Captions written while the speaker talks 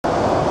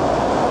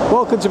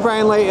Welcome to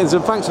Brian Layton's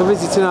and thanks for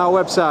visiting our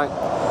website.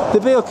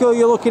 The vehicle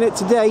you're looking at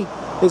today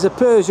is a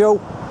Peugeot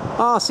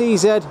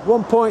RCZ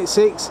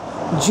 1.6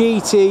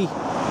 GT.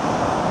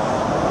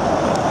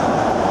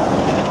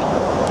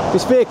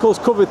 This vehicle's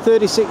covered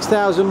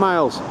 36,000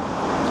 miles.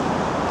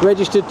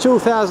 Registered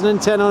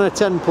 2010 on a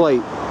 10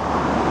 plate.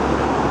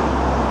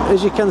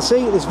 As you can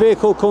see, this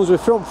vehicle comes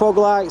with front fog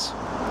lights,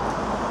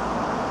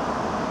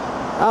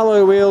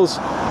 alloy wheels,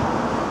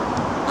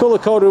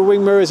 colour-coded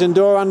wing mirrors and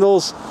door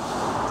handles.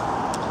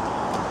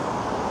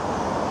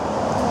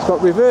 It's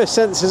got reverse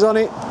sensors on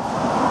it,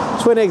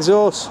 twin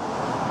exhausts.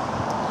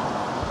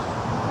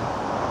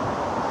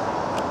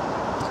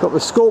 It's got the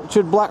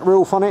sculptured black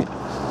roof on it.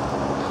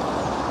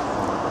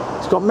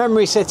 It's got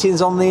memory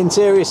settings on the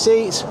interior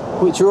seats,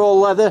 which are all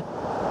leather.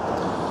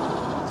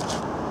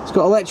 It's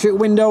got electric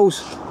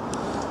windows,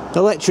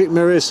 electric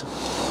mirrors.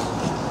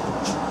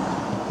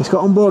 It's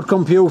got onboard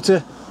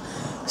computer,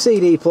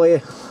 CD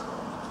player,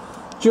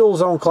 dual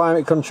zone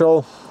climate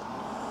control.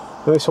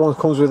 This one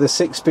comes with a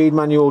 6-speed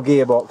manual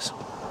gearbox.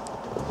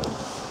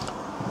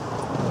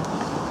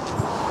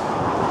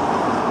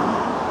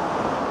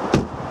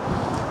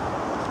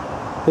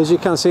 As you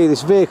can see,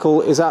 this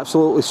vehicle is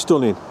absolutely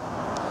stunning.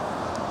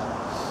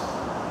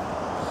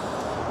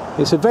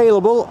 It's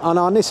available on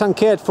our Nissan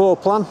Cared For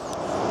plan,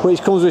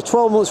 which comes with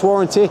 12 months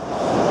warranty,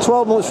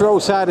 12 months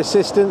roadside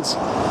assistance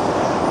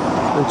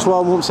and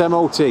 12 months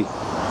MOT.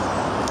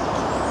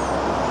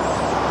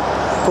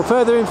 For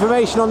further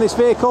information on this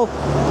vehicle,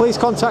 please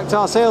contact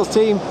our sales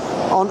team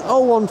on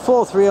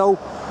 01430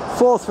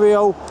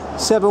 430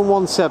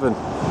 717.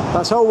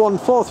 That's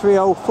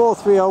 01430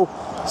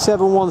 430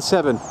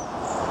 717.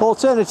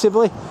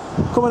 Alternatively,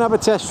 come and have a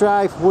test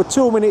drive. We're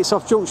 2 minutes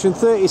off junction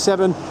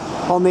 37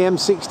 on the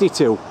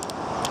M62.